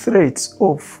all the threats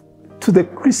to the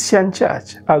Christian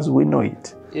church as we know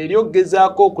it. And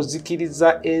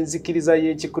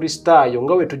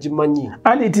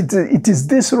it is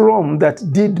this Rome that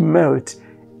did melt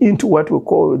into what we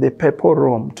call the Papal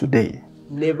Rome today.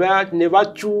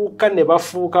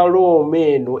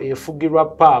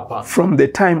 From the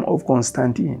time of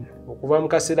Constantine.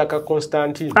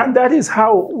 And that is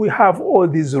how we have all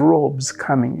these robes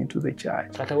coming into the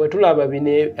church.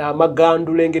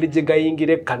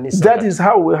 That is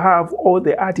how we have all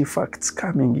the artifacts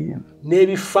coming in. That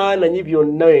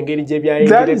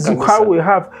is how we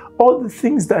have all the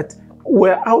things that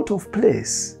were out of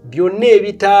place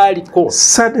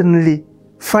suddenly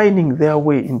finding their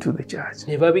way into the church.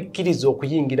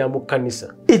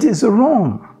 It is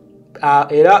Rome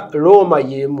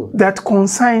that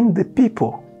consigned the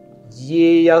people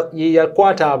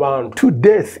to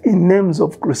death in names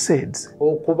of crusades.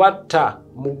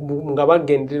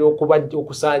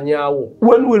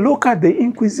 When we look at the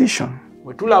Inquisition,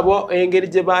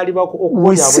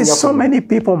 we see so many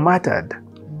people martyred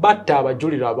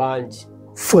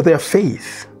for their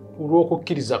faith.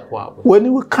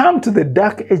 When we come to the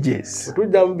Dark Ages,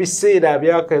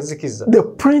 the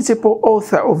principal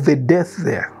author of the death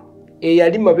there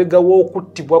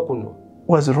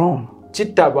was Rome.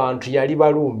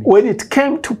 When it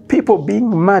came to people being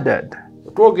murdered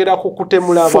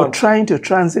for trying to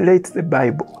translate the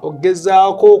Bible,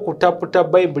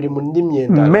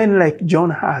 men like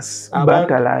John Huss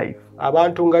burnt alive.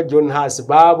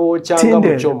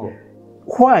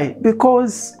 Why?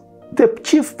 Because the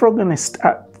chief protagonist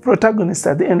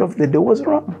at the end of the day was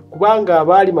Rome.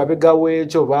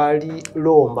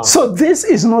 So this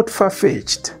is not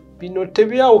far-fetched.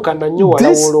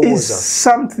 This is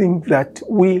something that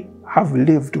we have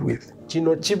lived with.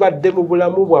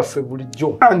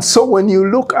 And so when you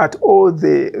look at all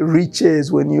the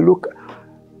riches, when you look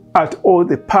at all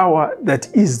the power that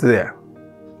is there,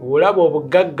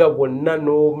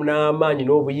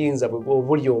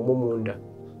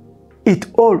 it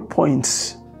all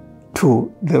points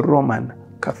to the Roman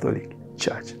Catholic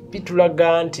Church.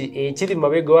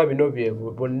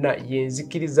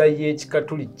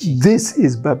 This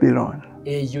is Babylon.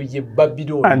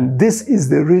 And this is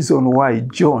the reason why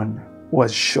John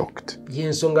was shocked.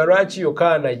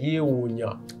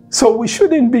 So we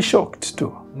shouldn't be shocked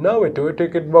too.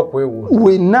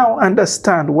 We now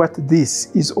understand what this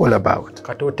is all about.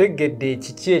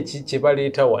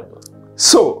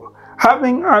 So,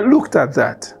 having looked at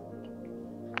that,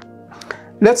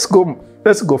 let's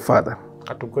go further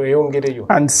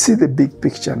and see the big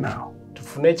picture now.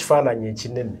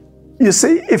 You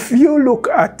see, if you look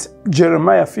at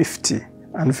Jeremiah 50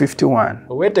 and 51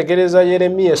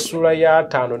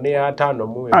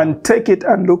 and take it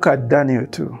and look at Daniel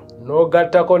too,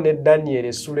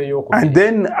 And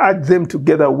then add them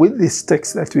together with this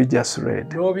text that we just read.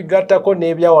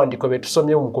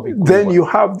 Then you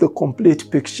have the complete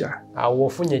picture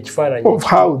of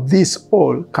how this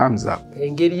all comes up.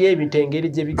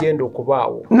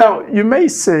 Now, you may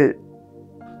say,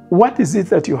 what is it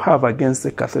that you have against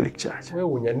the Catholic Church?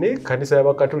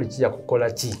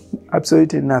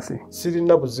 Absolutely nothing.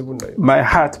 My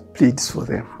heart pleads for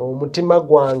them.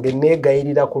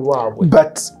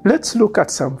 But let's look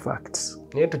at some facts.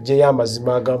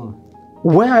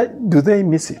 Where do they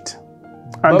miss it?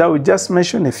 And I will just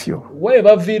mention a few.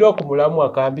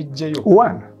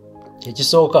 One,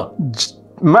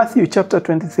 Matthew chapter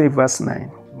 23 verse 9.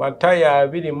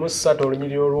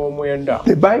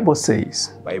 The Bible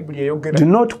says, do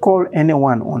not call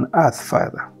anyone on earth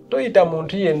father,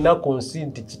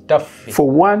 for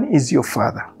one is your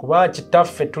father,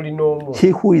 he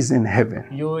who is in heaven.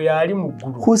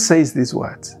 Who says these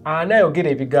words?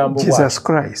 Jesus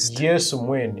Christ.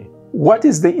 What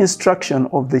is the instruction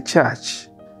of the church?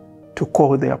 To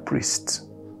call their priests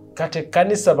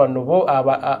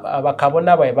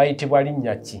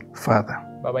Father.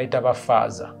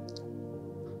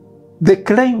 They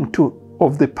claim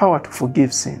of the power to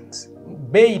forgive sins.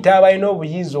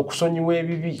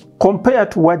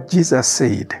 Compared to what Jesus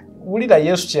said,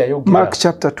 Mark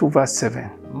chapter 2 verse 7.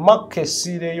 He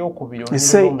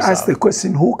said, ask the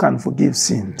question, who can forgive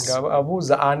sins?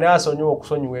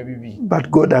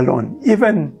 But God alone.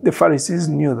 Even the Pharisees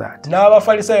knew that.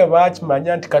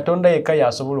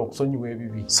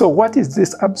 So what is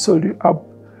this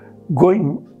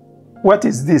what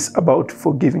is this about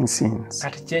forgiving sins?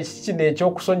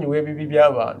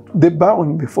 The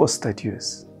bowing before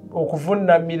statues.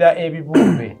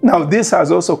 Now this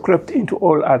has also crept into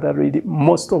all other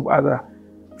most of other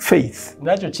faith.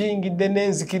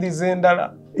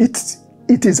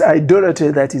 It is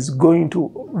idolatry that is going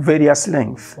to various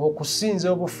lengths.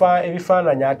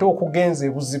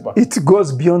 It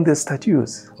goes beyond the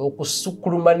statues.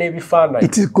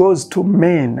 It goes to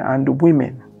men and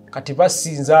women. And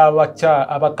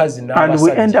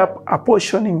we end up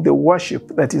apportioning the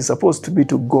worship that is supposed to be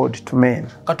to God to men.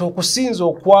 What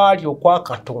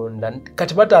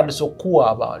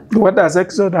does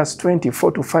Exodus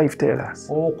 20:4-5 tell us?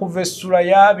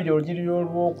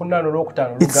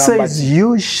 It says,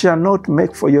 you shall not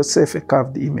make for yourself a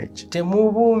carved image.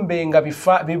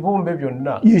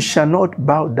 You shall not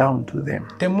bow down to them.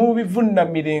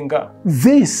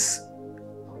 This,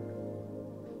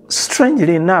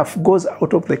 strangely enough, goes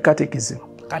out of the catechism.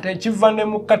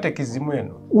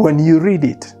 When you read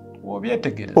it,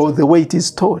 or the way it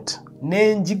is taught,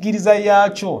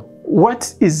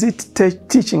 what is it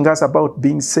teaching us about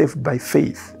being saved by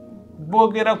faith?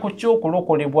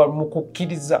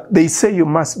 They say you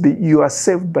are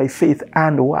saved by faith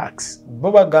and works.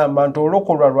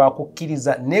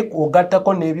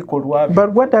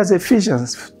 But what does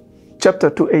Ephesians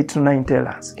chapter 2:8-9 tell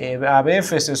us?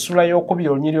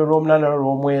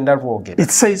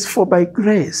 It says, for by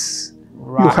grace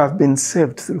you have been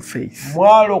saved through faith.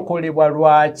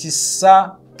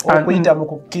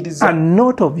 And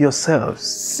not of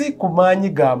yourselves.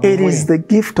 It is the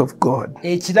gift of God,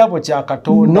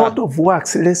 not of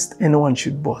works, lest anyone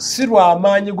should boast.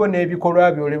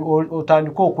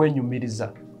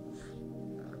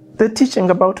 The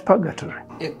teaching about purgatory,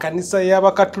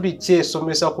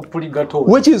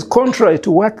 which is contrary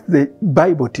to what the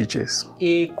Bible teaches.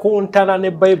 2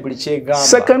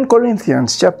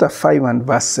 Corinthians chapter 5 and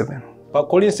verse 7. The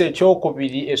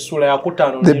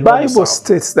Bible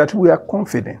states that we are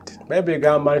confident,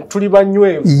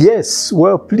 yes,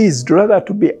 well pleased, rather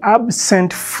to be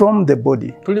absent from the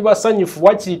body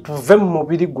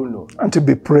and to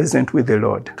be present with the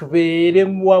Lord.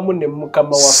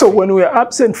 So when we are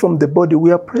absent from the body,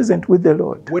 we are present with the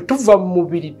Lord.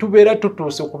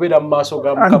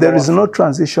 And there is no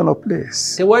transitional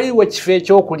place. The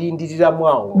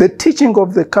teaching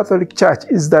of the Catholic Church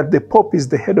is that the Pope is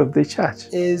the head of the church.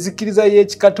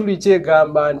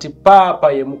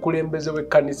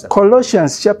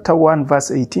 Colossians chapter 1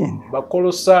 verse 18.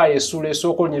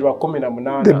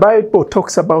 The Bible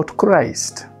talks about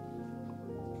Christ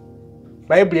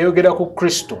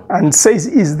and says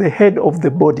he is the head of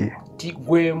the body, the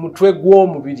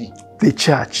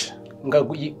church.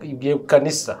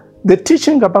 The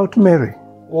teaching about Mary,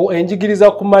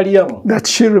 that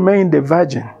she remained a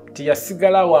virgin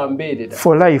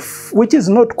for life, which is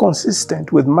not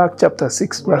consistent with Mark chapter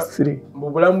 6 verse 3.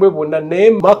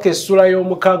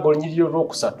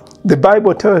 The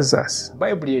Bible tells us,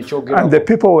 and the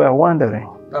people were wondering,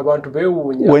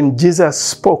 when Jesus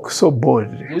spoke so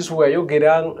boldly,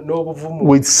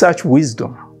 with such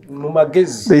wisdom,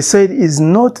 They said, is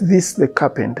not this the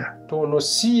carpenter,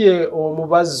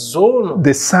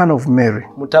 the son of Mary,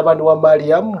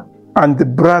 and the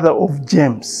brother of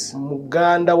James,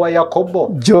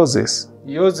 Joseph,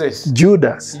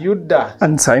 Judas,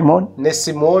 and Simon?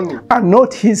 Are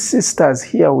not his sisters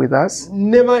here with us?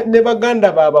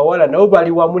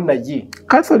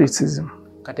 Catholicism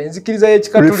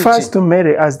refers to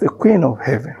Mary as the Queen of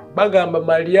Heaven.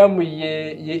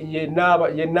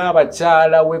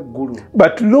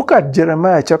 But look at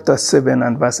Jeremiah chapter 7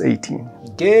 and verse 18.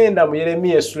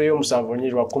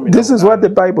 This is what the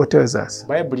Bible tells us.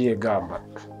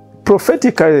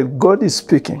 Prophetically, God is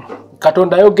speaking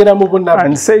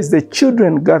and says the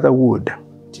children gather wood.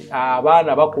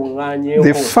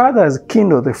 The fathers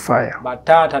kindle the fire,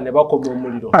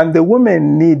 and the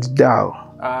women knead dough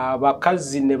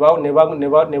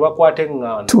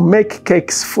to make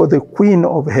cakes for the Queen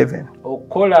of Heaven.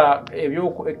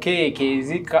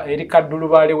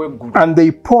 And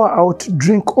they pour out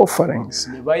drink offerings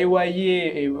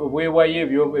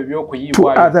to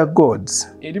other gods,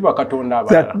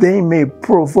 that they may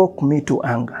provoke me to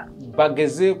anger.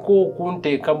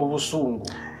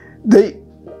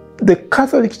 The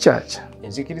Catholic Church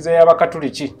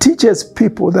teaches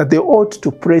people that they ought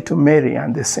to pray to Mary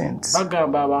and the saints.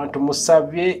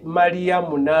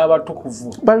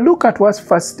 But look at what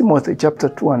 1 Timothy chapter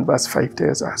 2 and verse 5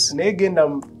 tells us.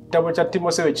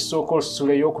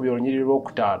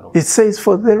 It says,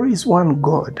 for there is one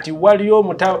God, and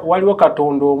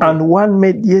one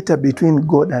mediator between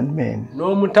God and men, the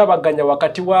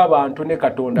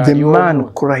man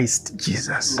Christ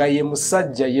Jesus.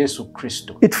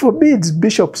 It forbids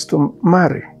bishops to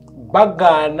marry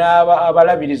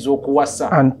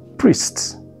and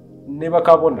priests.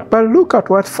 But look at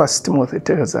what 1 Timothy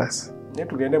tells us.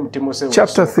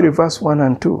 Chapter 3 verse 1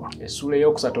 and 2.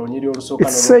 It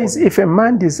says, if a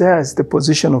man desires the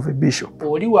position of a bishop,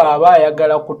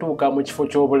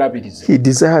 he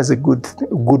desires a good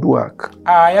work.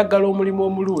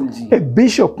 A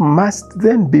bishop must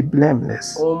then be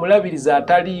blameless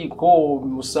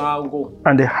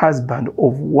and a husband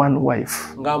of one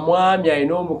wife.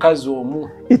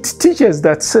 It teaches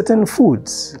that certain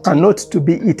foods are not to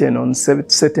be eaten on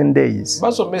certain days.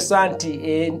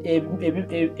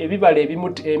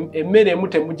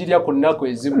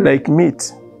 Like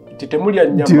meat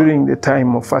during the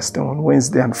time of fasting on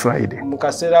Wednesday and Friday.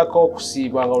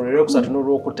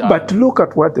 But look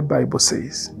at what the Bible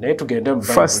says. 1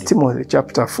 Timothy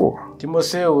chapter 4.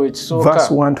 Verse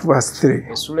 1 to verse 3.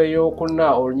 It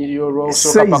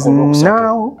says,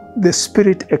 now the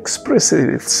Spirit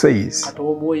expressly says that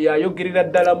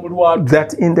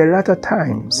in the latter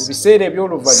times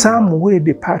some will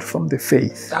depart from the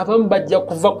faith,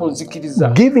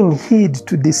 giving heed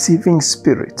to deceiving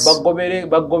spirits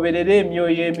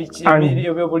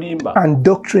and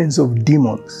doctrines of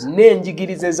demons,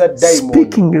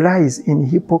 speaking lies in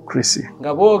hypocrisy,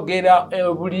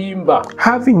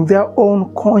 having their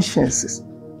own consciences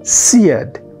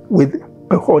seared with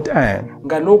a hot iron,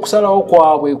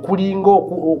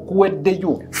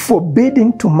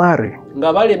 forbidding to marry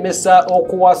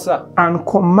and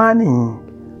commanding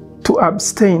to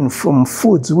abstain from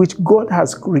foods which God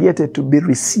has created to be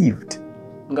received,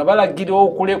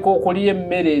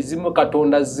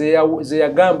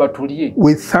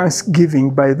 with thanksgiving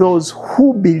by those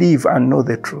who believe and know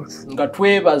the truth.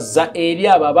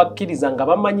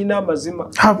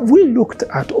 Have we looked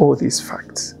at all these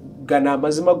facts? Let's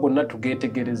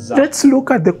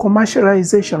look at the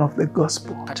commercialization of the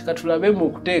gospel.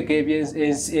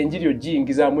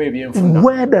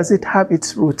 Where does it have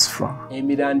its roots from?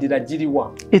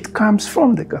 It comes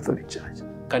from the Catholic Church.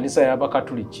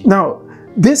 Now,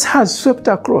 this has swept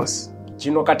across,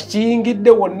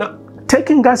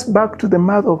 taking us back to the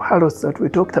mother of harlots that we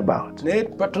talked about.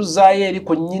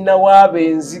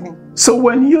 So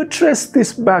when you trace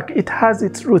this back, it has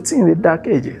its roots in the Dark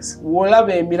Ages.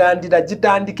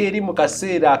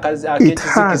 It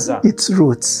has its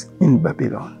roots in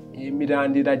Babylon.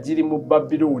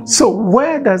 So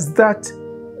where does that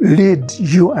lead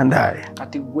you and I?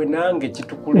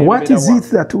 What is it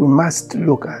that we must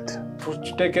look at?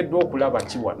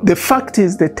 The fact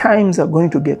is, the times are going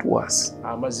to get worse.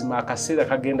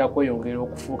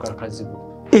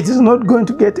 It is not going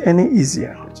to get any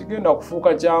easier.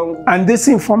 And this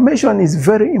information is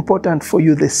very important for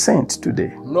you, the saint,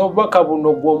 today.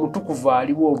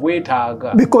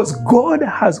 Because God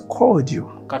has called you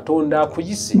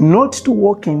not to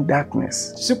walk in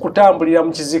darkness,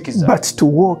 but to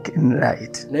walk in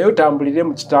light.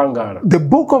 The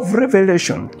book of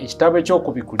Revelation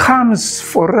comes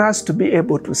for us to be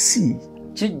able to see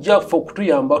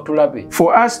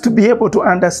For us to be able to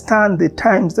understand the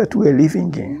times that we are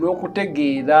living in.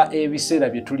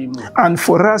 And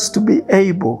for us to be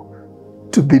able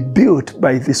to be built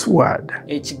by this word.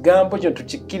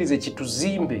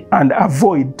 And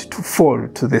avoid to fall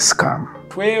to the scam.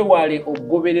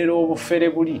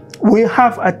 We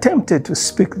have attempted to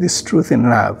speak this truth in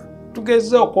love.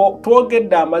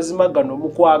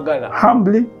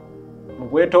 Humbly.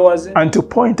 And to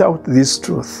point out these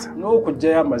truths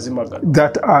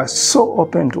that are so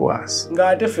open to us.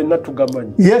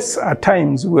 Yes, at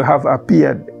times we have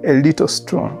appeared a little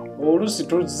strong.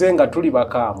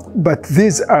 But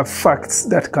these are facts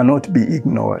that cannot be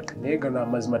ignored.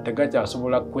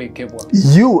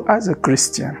 You as a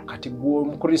Christian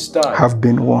have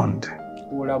been warned.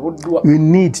 You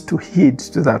need to heed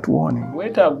to that warning.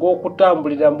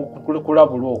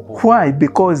 Why?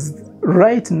 Because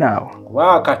right now,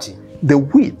 the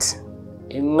wheat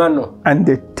and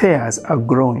the tares are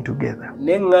growing together.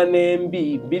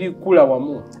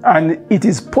 And it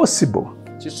is possible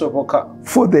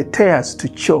for the tares to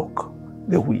choke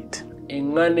the wheat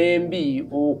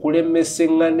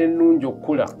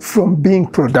from being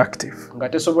productive.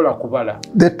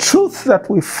 The truth that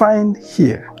we find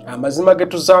here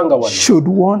should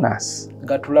warn us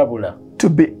to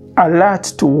be alert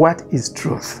to what is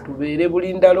truth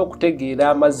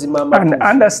and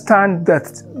understand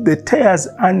that the tares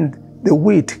and the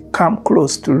wheat come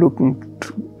close to looking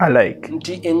alike.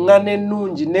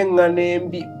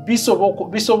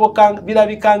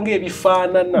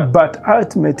 But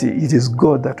ultimately it is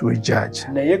God that will judge.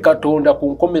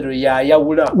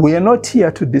 We are not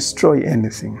here to destroy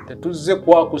anything.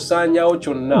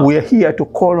 We are here to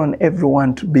call on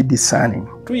everyone to be discerning.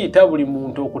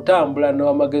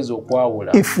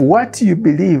 If what you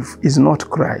believe is not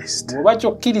Christ,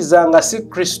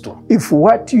 if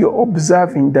what you're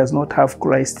observing does not have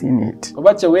Christ in it,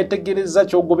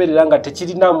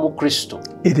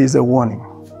 it is a warning.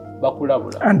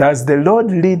 And as the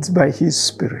Lord leads by His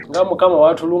Spirit,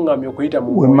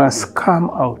 we must come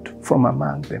out from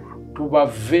among them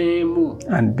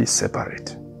and be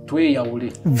separate.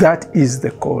 That is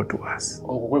the call to us.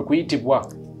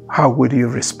 How will you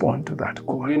respond to that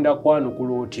call?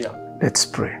 Let's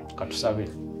pray.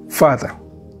 Father,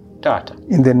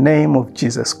 in the name of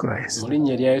Jesus Christ,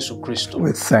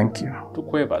 we thank you.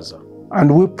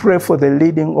 And we pray for the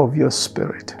leading of your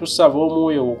Spirit.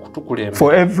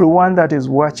 For everyone that is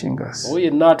watching us.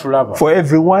 For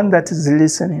everyone that is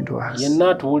listening to us.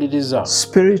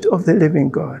 Spirit of the living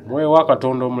God,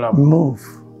 move.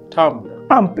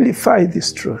 Amplify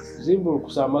this truth.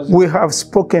 We have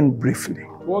spoken briefly,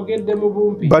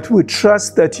 but we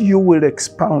trust that you will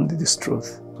expound this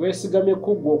truth.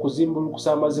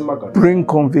 Bring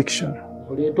conviction.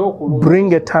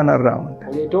 Bring a turnaround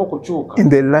in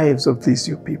the lives of these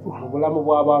your people,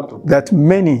 that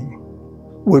many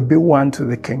will be won to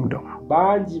the kingdom.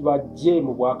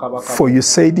 For you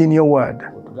said in your word,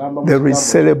 there is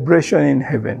celebration in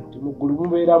heaven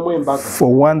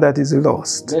for one that is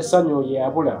lost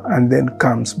and then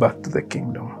comes back to the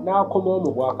kingdom.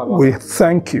 We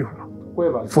thank you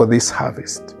for this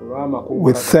harvest.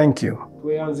 We thank you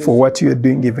for what you are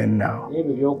doing even now.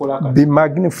 Be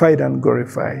magnified and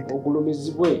glorified.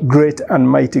 Great and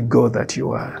mighty God that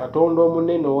you are.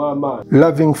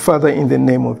 Loving Father, in the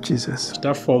name of Jesus,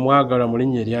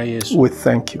 we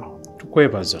thank you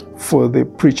for the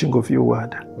preaching of your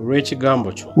word.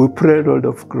 We pray, Lord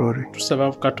of glory,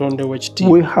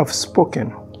 we have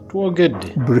spoken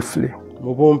briefly.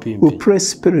 We pray,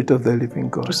 Spirit of the living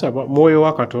God,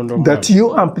 that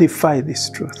you amplify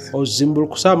this truth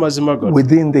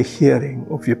within the hearing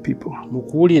of your people.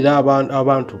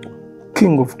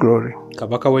 King of glory,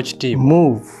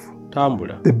 move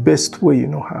the best way you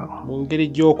know how.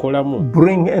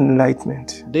 Bring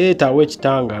enlightenment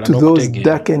to those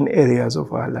darkened areas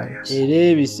of our lives.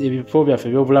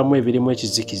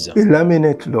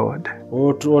 Illuminate, Lord,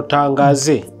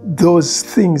 those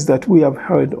things that we have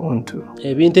held onto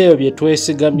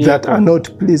that are not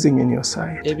pleasing in your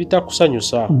sight.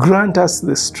 Grant us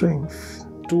the strength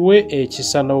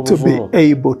to be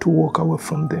able to walk away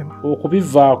from them.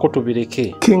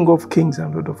 King of kings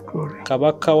and Lord of glory,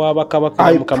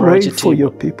 I pray for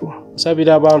your people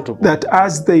that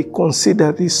as they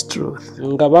consider this truth,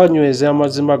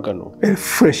 a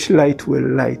fresh light will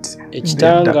light in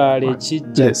their dark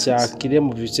places.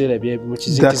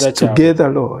 That together,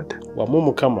 Lord,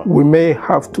 we may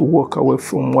have to walk away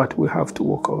from what we have to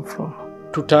walk away from,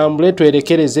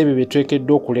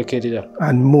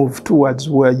 and move towards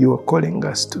where you are calling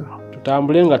us to.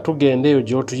 tutambule nga tugenda eyo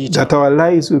gy'otuyita. That our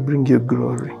lives will bring you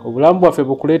glory. Obulamu bwaffe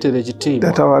bukuleetera ekitiibwa.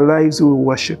 That our lives will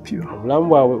worship you. Obulamu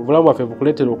bwaffe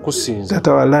bukuleetera okusinza. That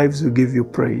our lives will give you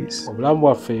praise. Obulamu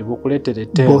bwaffe bukuleetera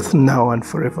ettendo. Both now and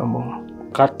forevermore.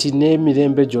 Kati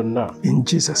n'emirembe gyonna. In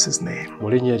Jesus' name. Mu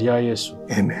linnya lya Yesu.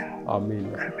 Amen. Amen.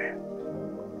 Amen.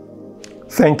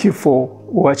 Thank you for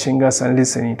watching us and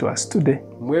listening to us today.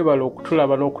 Mwebala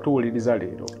okutulaba n'okutuwuliriza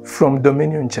leero. From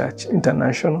Dominion Church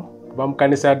International. Kuva mu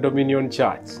kanisa ya Dominion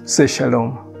Church. Say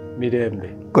shalom. Mirembe.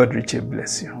 God richly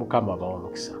bless you. Mukama abawe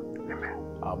omukisa. Amen.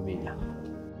 Amina.